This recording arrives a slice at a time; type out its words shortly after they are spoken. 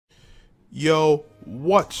Yo,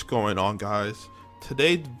 what's going on, guys?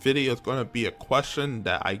 Today's video is going to be a question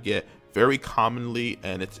that I get very commonly,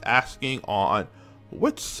 and it's asking on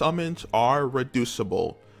which summons are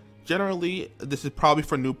reducible. Generally, this is probably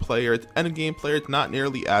for new players. Endgame players, not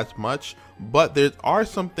nearly as much, but there are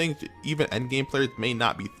some things even endgame players may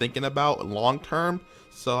not be thinking about long term,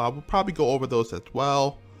 so I will probably go over those as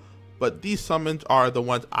well. But these summons are the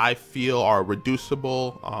ones I feel are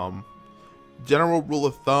reducible. General rule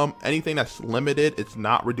of thumb, anything that's limited, it's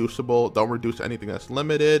not reducible. Don't reduce anything that's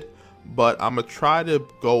limited. But I'm gonna try to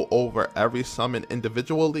go over every summon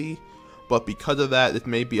individually, but because of that, it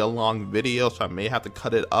may be a long video, so I may have to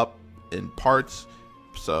cut it up in parts.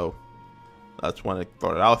 So I just want to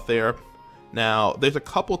throw it out there. Now, there's a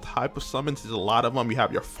couple type of summons. There's a lot of them. You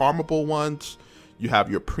have your farmable ones, you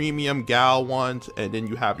have your premium gal ones, and then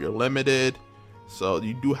you have your limited. So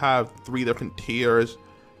you do have 3 different tiers.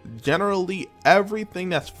 Generally, everything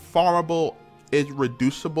that's farmable is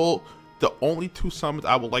reducible. The only 2 summons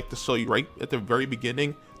I would like to show you right at the very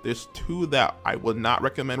beginning, there's 2 that I would not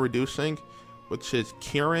recommend reducing, which is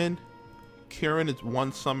Kieran. Kieran is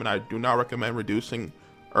one summon I do not recommend reducing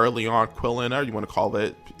early on. Quillin, or you want to call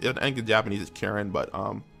it, in Japanese it's Kieran, but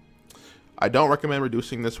I don't recommend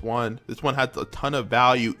reducing this one. This one has a ton of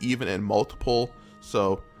value even in multiple,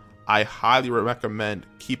 so I highly recommend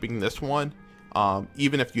keeping this one.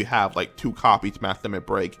 Even if you have like 2 copies Mass Limit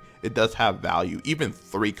Break, it does have value. Even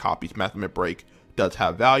 3 copies Mass Limit Break does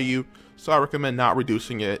have value, so I recommend not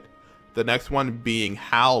reducing it. The next one being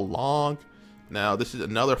How Long. Now this is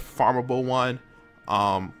another farmable one.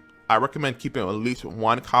 I recommend keeping at least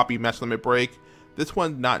 1 copy Mass Limit Break. This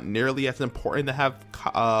one's not nearly as important to have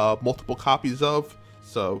multiple copies of,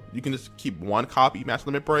 so you can just keep 1 copy Mass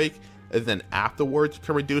Limit Break, and then afterwards you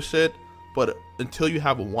can reduce it. But until you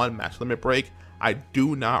have 1 Mass Limit Break, I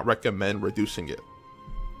do not recommend reducing it.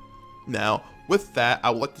 Now, with that, I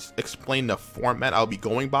would like to explain the format I'll be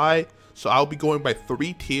going by. So I'll be going by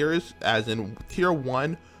 3 tiers, as in tier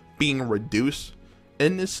 1 being reduced.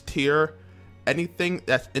 In this tier, anything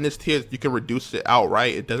that's in this tier, you can reduce it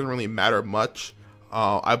outright. It doesn't really matter much.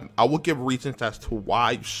 I will give reasons as to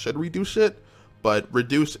why you should reduce it. But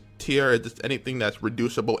reduce tier is just anything that's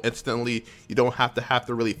reducible instantly. You don't have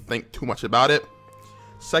to really think too much about it.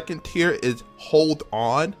 Second tier is Hold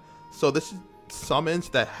On. So this is summons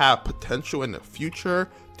that have potential in the future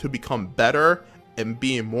to become better and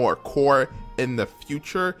being more core in the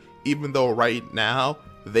future, even though right now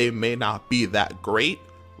they may not be that great,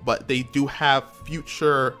 but they do have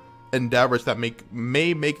future endeavors that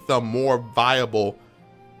may make them more viable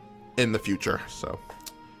in the future. So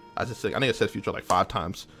I think I said future like 5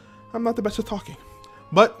 times. I'm not the best at talking,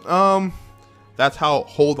 but that's how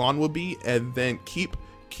Hold On will be. And then keep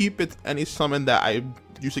it any summon that I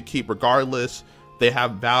usually keep regardless. They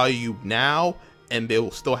have value now and they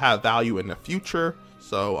will still have value in the future.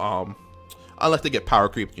 So unless they get power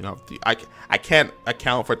creeped, you know, I can't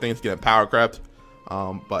account for things getting power crept.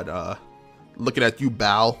 But looking at you,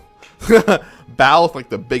 Bal. Bal is like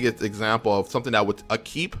the biggest example of something that was a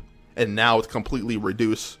keep and now it's completely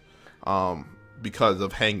reduced because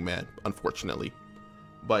of Hangman, unfortunately.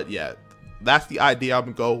 But yeah, that's the idea I'm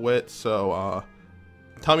gonna go with. So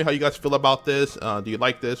tell me how you guys feel about this. Do you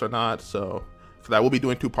like this or not? So for that, we'll be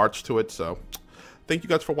doing 2 parts to it. So thank you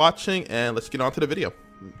guys for watching, and let's get on to the video.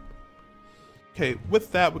 Okay,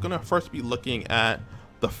 with that, we're gonna first be looking at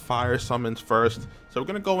the fire summons first. So we're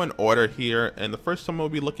gonna go in order here, and the first summon we'll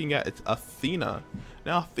be looking at is Athena.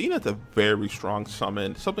 Now Athena is a very strong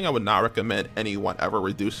summon, something I would not recommend anyone ever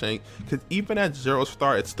reducing, because even at 0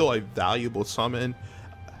 star, it's still a valuable summon,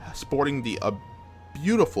 sporting the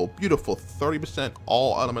beautiful 30%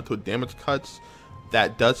 all elemental damage cuts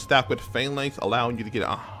that does stack with Phalanx, allowing you to get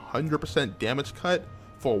 100% damage cut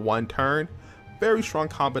for 1 turn. Very strong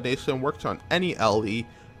combination, works on any LE.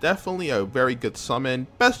 Definitely a very good summon.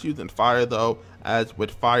 Best used in fire though, as with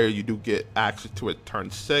fire you do get access to it turn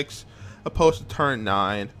 6 opposed to turn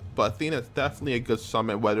 9. But Athena is definitely a good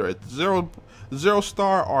summon, whether it's 0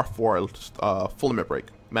 star or for full limit break,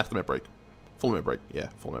 Mass Limit Break, full limit break. Yeah,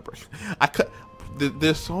 full limit break.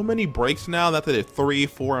 There's so many breaks now that they're 3,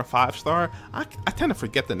 4, and 5 star. I tend to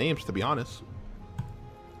forget the names, to be honest.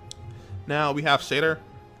 Now we have Satyr.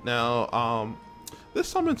 Now this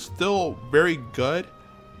summon's still very good,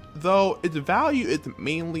 though its value is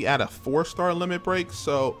mainly at a 4 star limit break,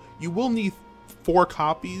 so you will need 4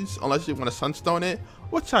 copies unless you want to sunstone it,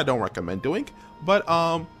 which I don't recommend doing. But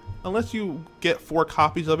unless you get 4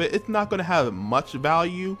 copies of it, it's not going to have much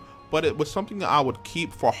value. But it was something that I would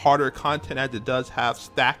keep for harder content, as it does have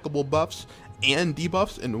stackable buffs and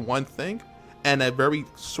debuffs in one thing, and a very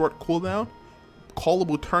short cooldown.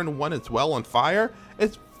 callable turn 1 as well on fire.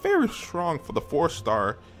 It's very strong for the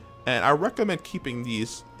 4-star, and I recommend keeping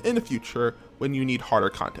these in the future when you need harder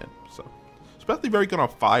content. So, especially very good on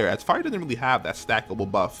fire, as fire doesn't really have that stackable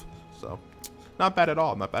buff. So, not bad at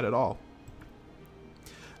all, not bad at all.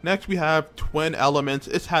 Next, we have Twin Elements.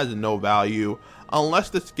 It has no value. Unless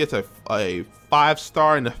this gets a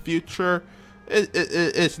 5-star in the future,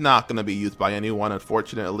 it's not going to be used by anyone,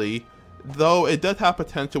 unfortunately. Though it does have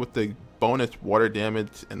potential with the bonus water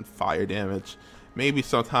damage and fire damage. Maybe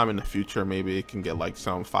sometime in the future, maybe it can get like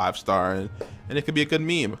some 5-star and it could be a good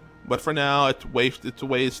meme. But for now, it's waste. It's a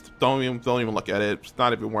waste. Don't even look at it. It's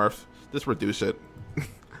not even worth. Just reduce it.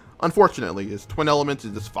 Unfortunately, it's Twin Elements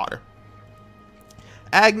is just fodder.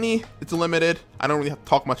 Agni, it's limited. I don't really have to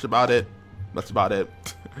talk much about it. That's about it.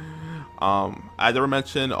 As I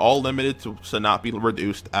mentioned, all limited to not be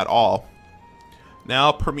reduced at all.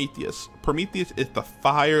 Now, Prometheus. Prometheus is the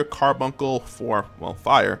fire carbuncle for, well,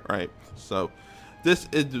 fire, right? So, this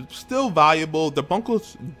is still valuable. The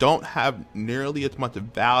bunkles don't have nearly as much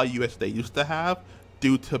value as they used to have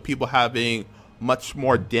due to people having much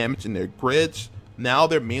more damage in their grids. Now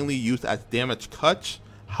they're mainly used as damage cuts.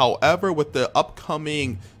 However, with the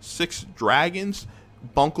upcoming 6 dragons,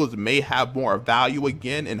 bunkles may have more value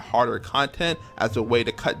again in harder content as a way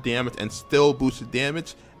to cut damage and still boost the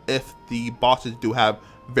damage if the bosses do have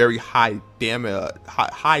very high damage,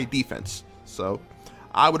 high defense. So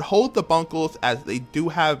I would hold the bunkles as they do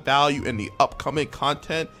have value in the upcoming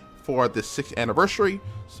content for the 6th anniversary.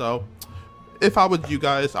 So if I was you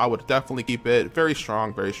guys, I would definitely keep it very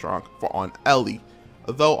strong for on Ellie.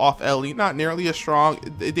 Though off Ellie, not nearly as strong.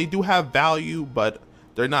 They do have value, but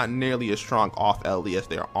they're not nearly as strong off Ellie as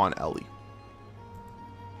they are on Ellie.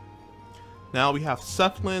 Now we have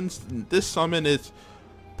Cephalins. This summon is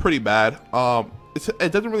pretty bad.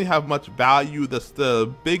 It doesn't really have much value.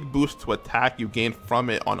 The big boost to attack you gain from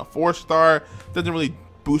it on a 4-star doesn't really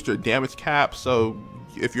boost your damage cap. So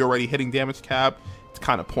if you're already hitting damage cap, it's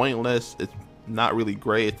kind of pointless. It's not really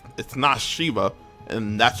great. It's not Shiva,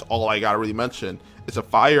 and that's all I gotta really mention. It's a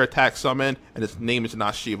fire attack summon, and its name is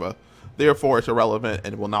not Shiva. Therefore, it's irrelevant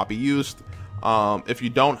and will not be used. If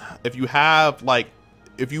you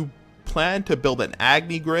plan to build an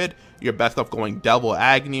Agni grid, you're best off going Devil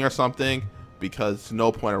Agni or something, because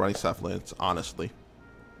no point in running Cephalins, honestly.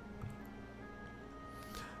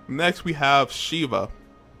 Next, we have Shiva.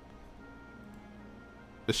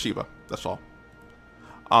 It's Shiva. That's all.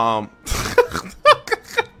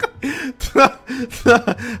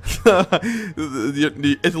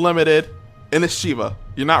 It's limited and it's Shiva.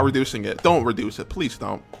 You're not reducing it. Don't reduce it, please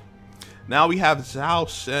don't. Now we have Zhao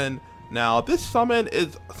Shen. Now this summon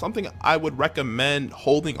is something I would recommend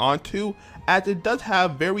holding on to, as it does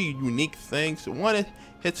have very unique things. One, it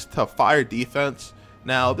hits to fire defense.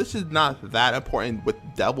 Now this is not that important with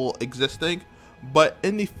Devil existing, but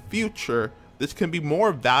in the future this can be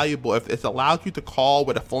more valuable if it allows you to call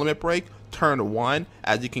with a filament break turn 1,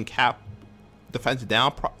 as you can cap defense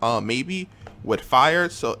down maybe with fire.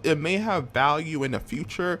 So it may have value in the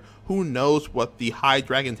future. Who knows what the high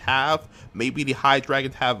dragons have? Maybe the high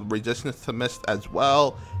dragons have resistance to mist as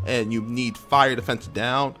well, and you need fire defense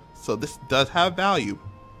down. So this does have value.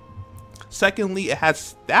 Secondly, it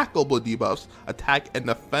has stackable debuffs, attack and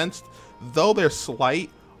defense. Though they're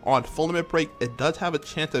slight on filament break, it does have a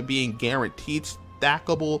chance of being guaranteed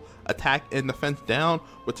stackable attack and defense down,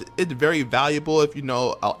 which is very valuable. If you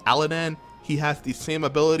know Aladdin, he has the same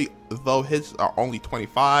ability, though his are only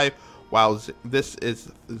 25, while this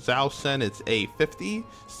is Zhao Shen, it's a 50.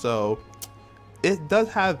 So it does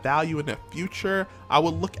have value in the future. I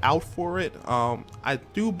would look out for it. I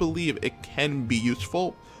do believe it can be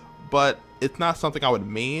useful, but it's not something I would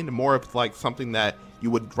main. More of like something that you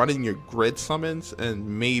would run in your grid summons,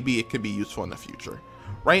 and maybe it could be useful in the future.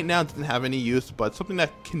 Right now it doesn't have any use, but something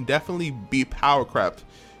that can definitely be power crept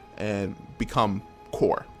and become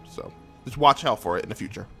core. So just watch out for it in the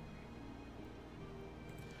future.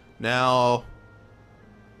 Now,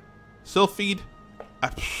 Sylphid.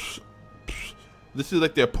 This is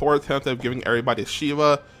like their poor attempt of giving everybody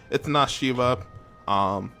Shiva. It's not Shiva.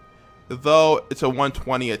 Though it's a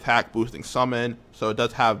 120 attack boosting summon, so it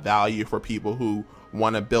does have value for people who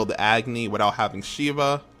want to build Agni without having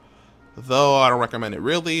Shiva. Though I don't recommend it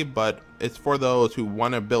really, but it's for those who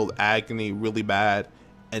want to build Agni really bad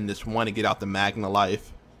and just want to get out the Magna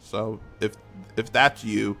life. So if that's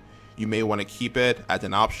you, you may want to keep it as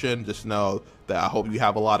an option. Just know that I hope you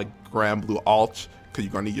have a lot of Grand Blue alts, because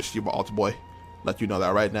you're going to need your Shiva alts, boy. Let you know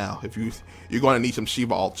that right now. If you're going to need some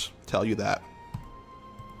Shiva alts, tell you that.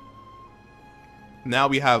 Now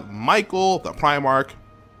we have Michael, the Primarch.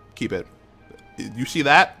 Keep it. You see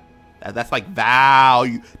that? That's like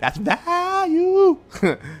value. That's value.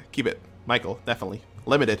 Keep it, Michael. Definitely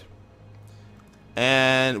limited.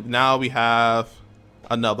 And now we have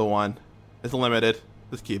another one. It's limited.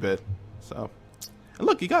 Let's keep it. So, and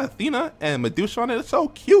look, you got Athena and Medusa on it. It's so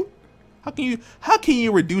cute. How can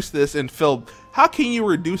you reduce this and feel? How can you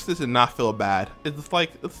reduce this and not feel bad? It's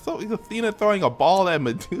like it's Athena throwing a ball at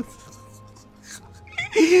Medusa.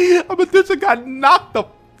 Medusa got knocked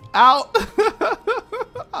out.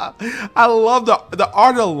 I love the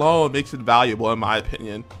art alone makes it valuable in my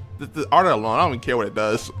opinion. The art alone, I don't even care what it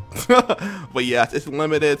does. But yes, it's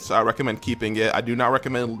limited, so I recommend keeping it. I do not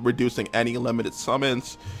recommend reducing any limited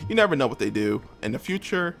summons. You never know what they do in the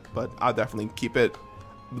future, but I'll definitely keep it.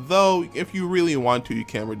 Though, if you really want to, you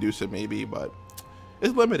can reduce it maybe, but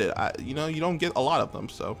it's limited. You know, you don't get a lot of them,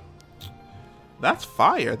 so that's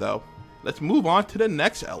fire though. Let's move on to the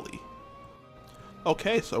next Ellie.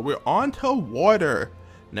 Okay, so we're on to water.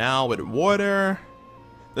 Now with water,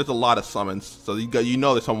 there's a lot of summons. So you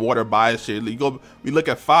know there's some water bias here. We look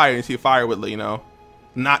at fire and see fire with, you know,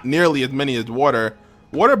 not nearly as many as water.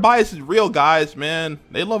 Water bias is real, guys, man.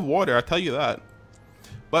 They love water, I tell you that.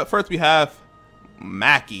 But first we have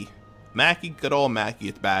Mackie. Mackie, good old Mackie,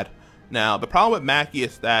 it's bad. Now, the problem with Mackie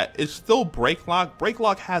is that it's still break lock. Break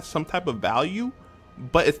lock has some type of value,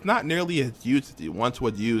 but it's not nearly as used as it once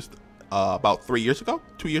was used about 2 years ago.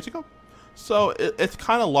 So it's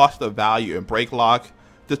kind of lost the value in break lock.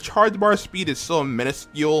 The charge bar speed is so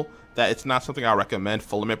minuscule that it's not something I recommend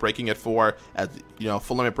full limit breaking it for. As you know,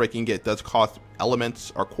 full limit breaking it does cost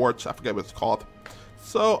elements or quartz. I forget what it's called.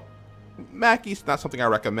 So Mackie's not something I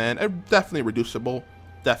recommend. It's definitely reducible.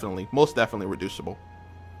 Definitely, most definitely reducible.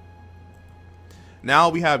 Now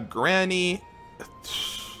we have Granny.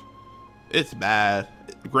 It's bad.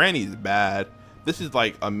 Granny's bad. This is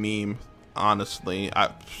like a meme, honestly. I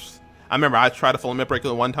remember I tried to full limit break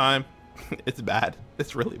it one time. It's bad.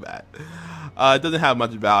 It's really bad. It doesn't have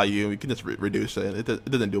much value. You can just reduce it. It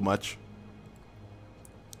doesn't do much.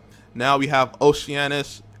 Now we have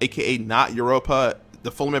Oceanus, aka not Europa.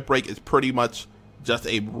 The full limit break is pretty much just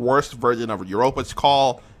a worse version of Europa's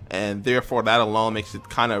call, and therefore that alone makes it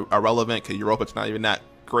kind of irrelevant because Europa's not even that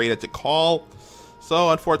great at the call. So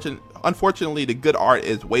unfortunately, the good art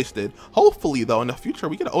is wasted. Hopefully, though, in the future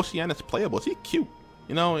we get Oceanus playable. Is he cute?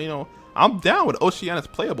 You know, I'm down with Oceanus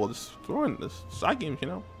playable. Just throwing this side games, you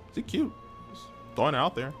know. Is he cute? Just throwing it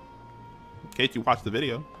out there in case you watch the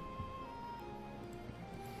video.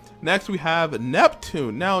 Next, we have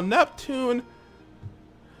Neptune. Now, Neptune,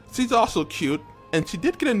 she's also cute, and she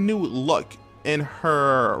did get a new look in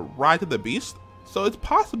her Ride to the Beast. So it's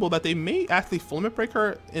possible that they may actually full limit break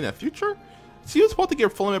her in the future. She was supposed to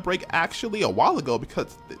get full limit break actually a while ago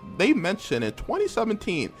because they mentioned in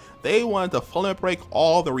 2017 they wanted to full limit break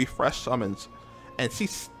all the refresh summons, and she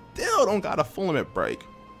still don't got a full limit break.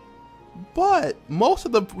 But most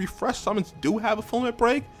of the refresh summons do have a full limit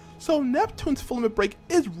break, so Neptune's full limit break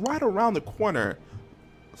is right around the corner.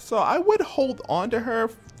 So I would hold on to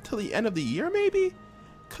her till the end of the year maybe,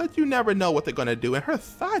 cause you never know what they're gonna do, and her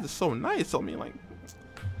thighs are so nice. So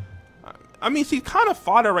I mean, she's kind of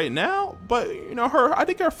fodder right now, but you know, I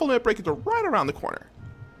think her full limit break is right around the corner,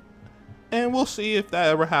 and we'll see if that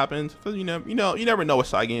ever happens. Cause you never know with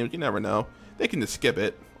side games. You never know. They can just skip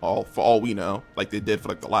it for all we know, like they did for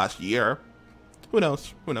like the last year. Who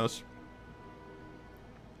knows? Who knows?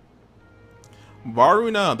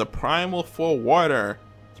 Varuna, the primal for water.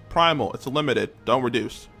 It's primal. It's limited. Don't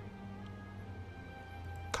reduce.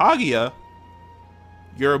 Kaguya,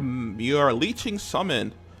 your leeching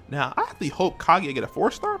summon. Now, I actually hope Kaguya get a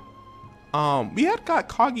 4-star. We had got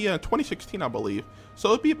Kaguya in 2016, I believe. So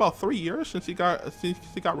it'd be about 3 years since he got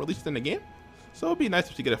released in the game. So it'd be nice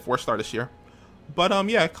if she get a 4-star this year. But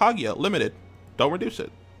yeah, Kaguya, limited. Don't reduce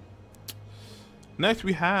it. Next,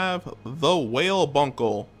 we have the Whale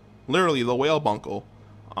Bunkle. Literally, the Whale Bunkle.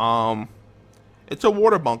 It's a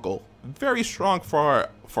water bunkle. Very strong for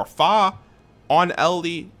Fa. On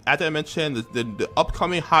LD, as I mentioned, the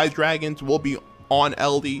upcoming High Dragons will be on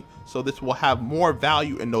LD, so this will have more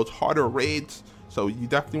value in those harder raids. So you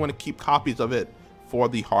definitely want to keep copies of it for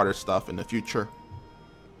the harder stuff in the future.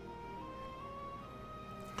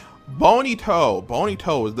 Bonito.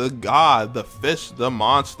 Bonito is the god, the fish, the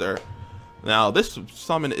monster. Now this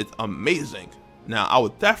summon is amazing. Now I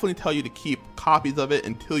would definitely tell you to keep copies of it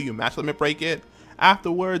until you match limit break it.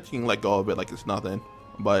 Afterwards, you can let go of it like it's nothing.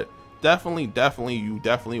 But definitely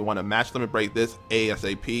want to match limit break this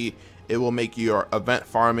ASAP. It will make your event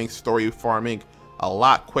farming, story farming a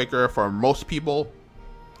lot quicker for most people.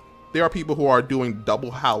 There are people who are doing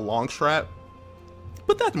double how long strat,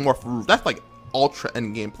 but that's like ultra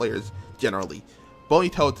end game players generally.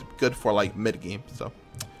 Bonito is good for like mid game, so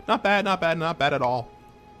not bad, not bad, not bad at all.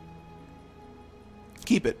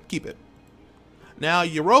 Keep it, keep it. Now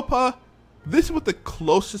Europa, this was the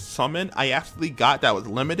closest summon I actually got that was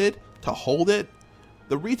limited to hold it.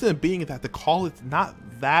 The reason being that the call is not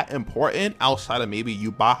that important outside of maybe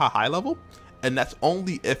Yubaha high level, and that's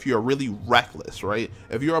only if you're really reckless, right?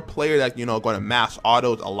 If you're a player that, you know, going to mass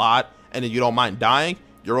autos a lot and then you don't mind dying,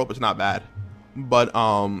 Europa's not bad. But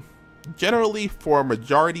generally for a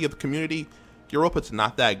majority of the community, Europa's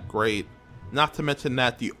not that great. Not to mention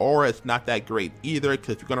that the aura is not that great either,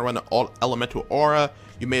 because if you're gonna run an elemental aura,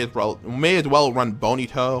 you may as well run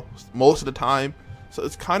Bonito most of the time. So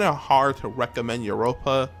it's kind of hard to recommend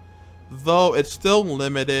Europa, though it's still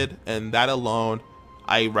limited, and that alone,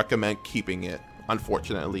 I recommend keeping it,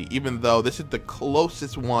 unfortunately, even though this is the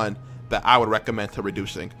closest one that I would recommend to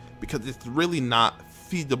reducing, because it's really not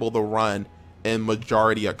feasible to run in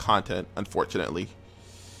majority of content, unfortunately.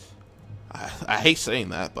 I hate saying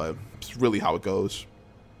that, but it's really how it goes.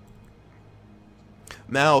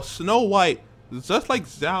 Now, Snow White, just like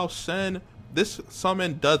Zhao Sen, this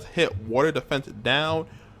summon does hit water defense down.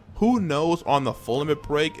 Who knows on the full limit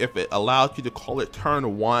break if it allows you to call it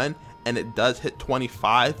turn 1 and it does hit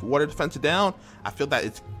 25 water defense down. I feel that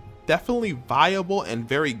it's definitely viable and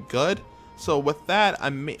very good. So with that, I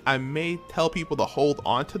may tell people to hold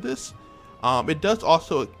on to this. It does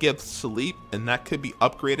also give sleep, and that could be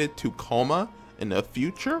upgraded to coma in the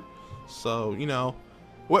future. So, you know,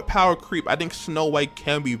 with power creep, I think Snow White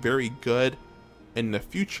can be very good in the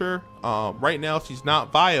future. Right now, she's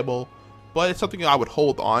not viable, but it's something I would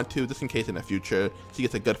hold on to just in case in the future she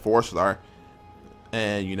gets a good 4-star.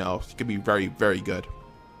 And, you know, she could be very, very good.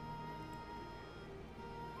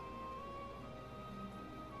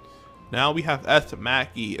 Now we have S.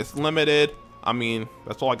 Maki. It's limited. I mean,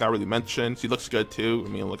 that's all I got really mentioned. She looks good too. I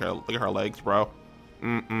mean, look at her legs, bro.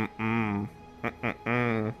 I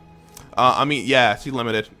mean, yeah, she's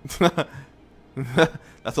limited.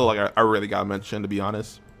 That's all I really got mentioned, to be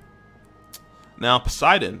honest. Now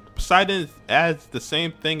Poseidon. Poseidon adds the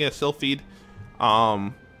same thing as Sylphid.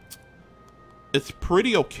 It's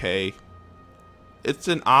pretty okay. It's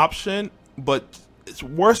an option, but it's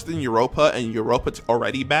worse than Europa, and Europa's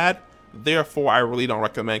already bad. Therefore, I really don't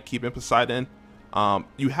recommend keeping Poseidon.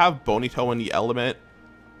 You have Bonito in the element,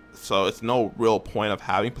 so it's no real point of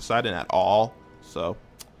having Poseidon at all. So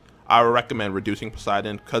I would recommend reducing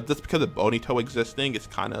Poseidon, because of Bonito existing, it's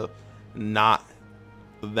kind of not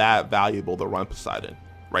that valuable to run Poseidon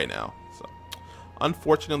right now. So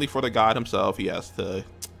unfortunately for the god himself, he has to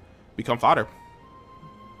become fodder.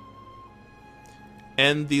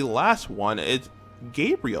 And the last one is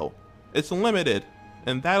Gabriel. It's limited,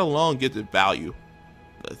 and that alone gives it value.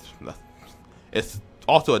 It's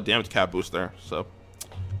also a damage cap booster, so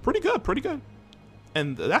pretty good, pretty good.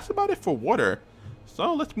 And that's about it for water.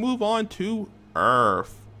 So let's move on to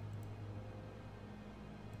Earth.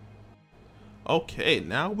 Okay,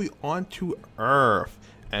 now we on to Earth.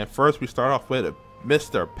 And first we start off with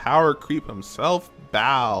Mr. Power Creep himself,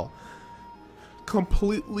 Bao.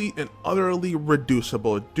 Completely and utterly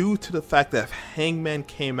reducible due to the fact that Hangman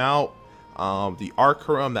came out, the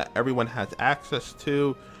Arcarum that everyone has access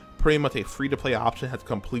to, pretty much a free-to-play option, has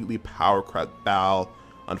completely power crept Bao,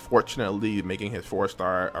 unfortunately making his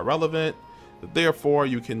 4-star irrelevant. Therefore,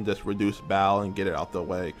 you can just reduce Bao and get it out the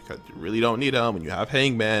way, because you really don't need him when you have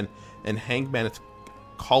Hangman, and Hangman is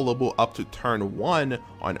callable up to turn 1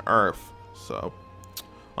 on Earth. So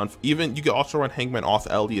even you can also run Hangman off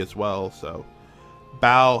LD as well, so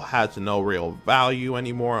Bao has no real value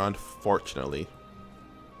anymore, unfortunately.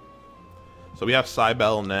 So we have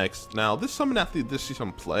Cybele next. Now this summon actually did see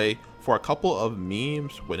some play for a couple of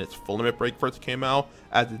memes when its full limit break first came out,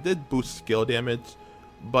 as it did boost skill damage,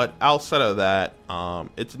 but outside of that,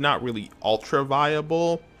 it's not really ultra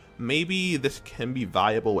viable. Maybe this can be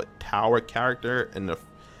viable with tower character in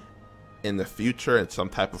the future in some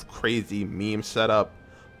type of crazy meme setup,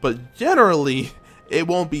 but generally it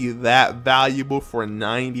won't be that valuable for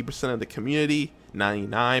 90% of the community,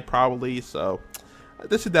 99 probably. So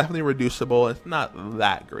this is definitely reducible. It's not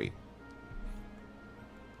that great.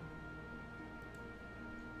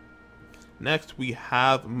 Next we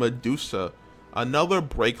have Medusa, another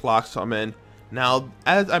break lock summon. Now,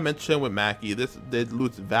 as I mentioned with Maki, this did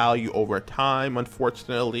lose value over time,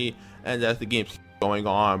 unfortunately, and as the game's going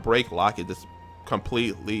on, break lock, it just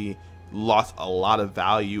completely lost a lot of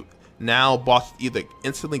value. Now bosses either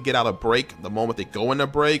instantly get out of break the moment they go into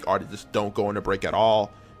break, or they just don't go into break at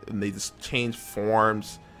all, and they just change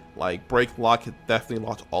forms. Like, break lock has definitely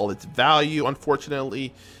lost all its value,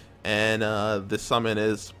 unfortunately, and this summon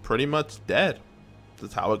is pretty much dead.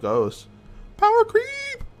 That's how it goes. Power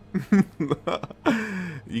creep!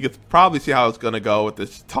 You can probably see how it's gonna go with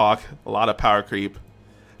this talk. A lot of power creep.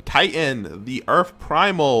 Titan, the Earth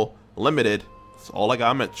Primal, limited. That's all I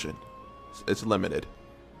gotta mention. It's limited.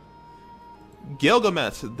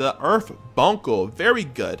 Gilgamesh, the Earth Bunko, very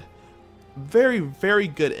good. Very, very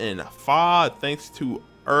good in Fa, thanks to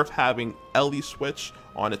Earth having Ellie switch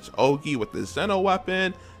on its Ogi with the Xeno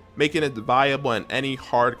weapon, making it viable in any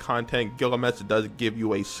hard content. Gilgamesh does give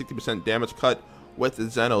you a 60% damage cut with the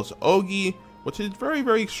Xeno's Ogi, which is very,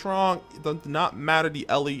 very strong. It does not matter the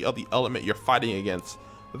Ellie of the element you're fighting against,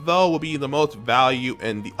 though will be the most value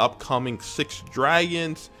in the upcoming 6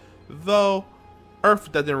 dragons, though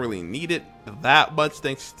Earth doesn't really need it that much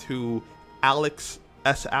thanks to Alex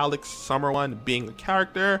Summer One being a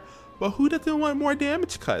character. But who doesn't want more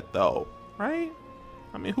damage cut though, right?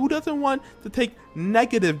 I mean, who doesn't want to take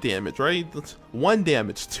negative damage, right? That's 1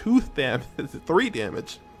 damage, 2 damage, 3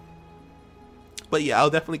 damage. But yeah, I'll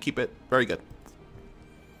definitely keep it. Very good.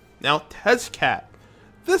 Now, Tezcat.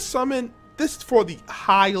 This summon, this is for the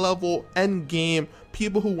high level end game,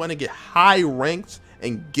 people who want to get high ranks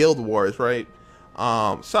in Guild Wars, right?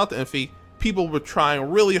 South Infi, people were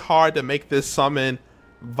trying really hard to make this summon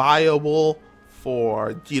viable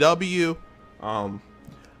for GW.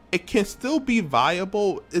 It can still be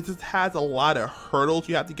viable. It just has a lot of hurdles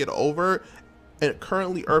you have to get over, and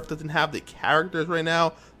currently Earth doesn't have the characters right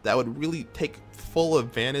now that would really take full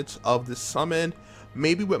advantage of this summon.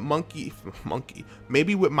 Maybe with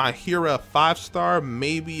maybe with my Hera 5-star,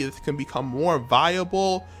 maybe it can become more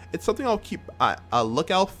viable. It's something I'll keep a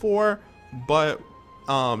lookout for, but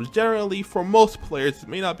generally for most players it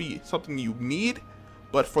may not be something you need.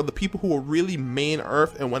 But for the people who are really main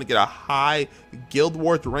Earth and want to get a high Guild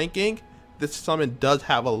Wars ranking, this summon does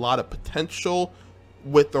have a lot of potential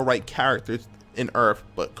with the right characters in Earth,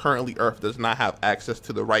 but currently Earth does not have access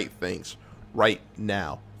to the right things right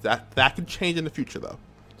now. That can change in the future though,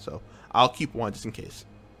 so I'll keep one just in case.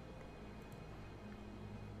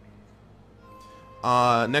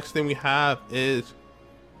 Next thing we have is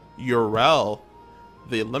Urel,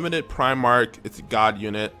 the limited Primarch. It's a god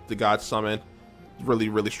unit, the god summon. Really,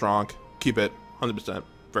 really strong. Keep it 100%.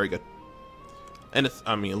 Very good. And it's,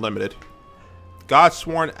 I mean, limited. God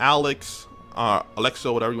Sworn Alexa,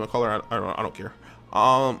 whatever you want to call her. I don't care.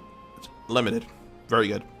 It's limited. Very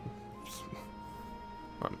good.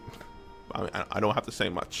 I don't have to say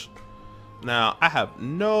much. Now, I have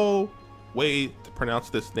no way to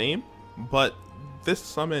pronounce this name, but this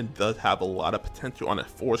summon does have a lot of potential on a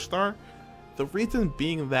 4-star. The reason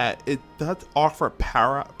being that it does offer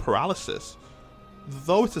paralysis.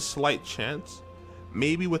 Though it's a slight chance,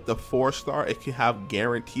 maybe with the 4-star it can have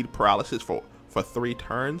guaranteed paralysis for 3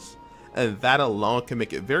 turns, and that alone can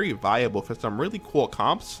make it very viable for some really cool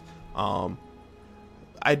comps.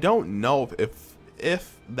 I don't know if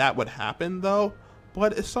that would happen though,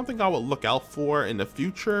 but it's something I would look out for in the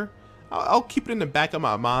future. I'll keep it in the back of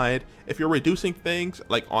my mind. If you're reducing things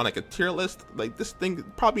like on like a tier list, like this thing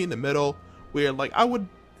probably in the middle, where like I would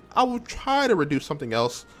try to reduce something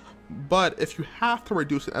else. But if you have to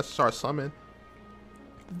reduce an SSR summon,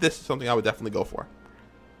 this is something I would definitely go for.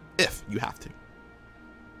 If you have to.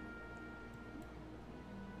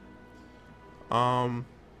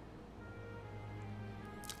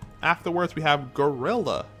 Afterwards, we have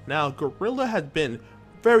Gorilla. Now, Gorilla has been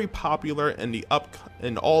very popular in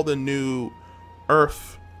all the new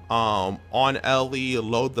Earth on LE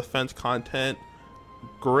low defense content.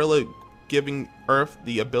 Gorilla giving Earth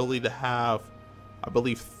the ability to have, I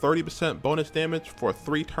believe, 30% bonus damage for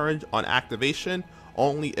 3 turns on activation,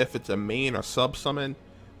 only if it's a main or sub summon.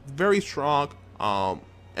 Very strong,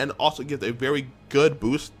 and also gives a very good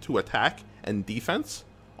boost to attack and defense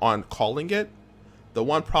on calling it. The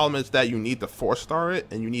one problem is that you need to 4-star it,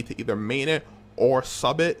 and you need to either main it or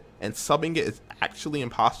sub it, and subbing it is actually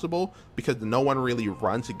impossible because no one really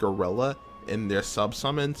runs a Gorilla in their sub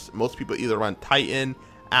summons. Most people either run Titan,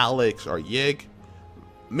 Alex, or Yig.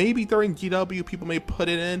 Maybe during GW people may put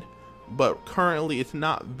it in, but currently it's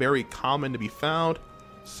not very common to be found,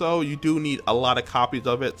 so you do need a lot of copies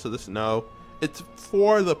of it. So just know it's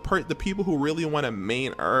for the people who really want to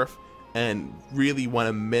main Earth and really want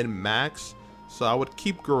to min-max. So I would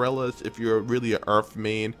keep Gorillas if you're really an Earth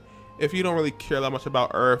main. If you don't really care that much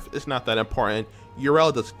about Earth, it's not that important.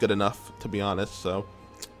 Urel does good enough, to be honest. So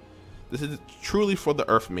this is truly for the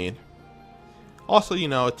Earth main. Also, you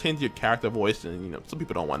know, change your character voice, and you know, some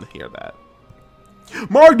people don't want to hear that.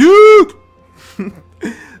 Marduk!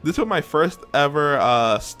 This was my first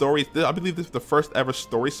ever story. I believe this is the first ever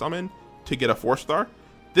story summon to get a 4-star.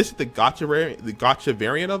 This is the gotcha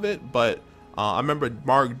variant of it, but I remember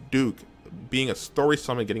Marduk being a story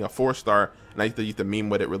summon getting a 4-star, and I used to meme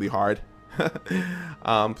with it really hard.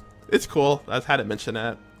 It's cool. I just had to mention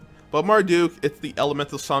that. But Marduk, it's the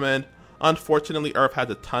elemental summon. Unfortunately, Earth has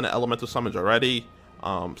a ton of elemental summons already,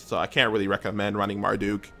 so I can't really recommend running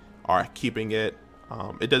Marduk or keeping it.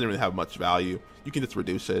 It doesn't really have much value. You can just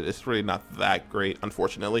reduce it. It's really not that great,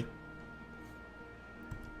 unfortunately.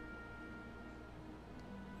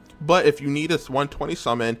 But if you need this 120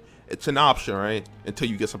 summon, it's an option, right? Until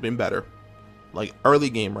you get something better. Like early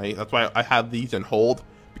game, right? That's why I have these in hold,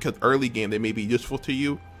 because early game they may be useful to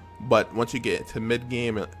you, but once you get into mid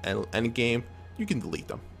game and end game, you can delete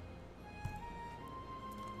them.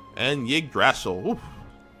 And Yggdrasil. Oof.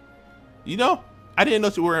 You know, I didn't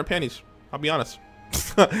know you were wearing panties. I'll be honest.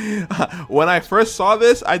 When I first saw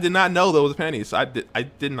this, I did not know those panties. I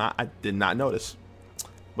did not notice.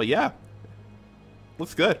 But yeah,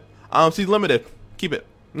 looks good. She's limited. Keep it.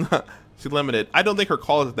 She's limited. I don't think her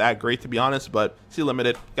call is that great, to be honest, but she's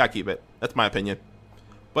limited. Gotta keep it. That's my opinion.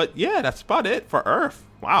 But yeah, that's about it for Earth.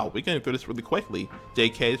 Wow, we getting through this really quickly.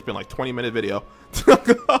 JK, it's been like 20-minute video.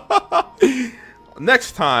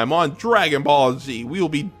 Next time on Dragon Ball Z, we will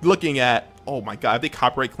be looking at, oh my god, if they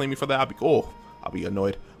copyright claim me for that, I'll be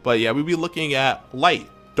annoyed. But yeah, we'll be looking at Light,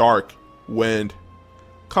 Dark, Wind.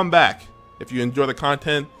 Come back. If you enjoy the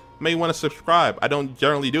content, may want to subscribe. I don't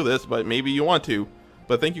generally do this, but maybe you want to.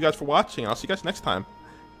 But thank you guys for watching. I'll see you guys next time.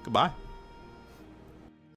 Goodbye.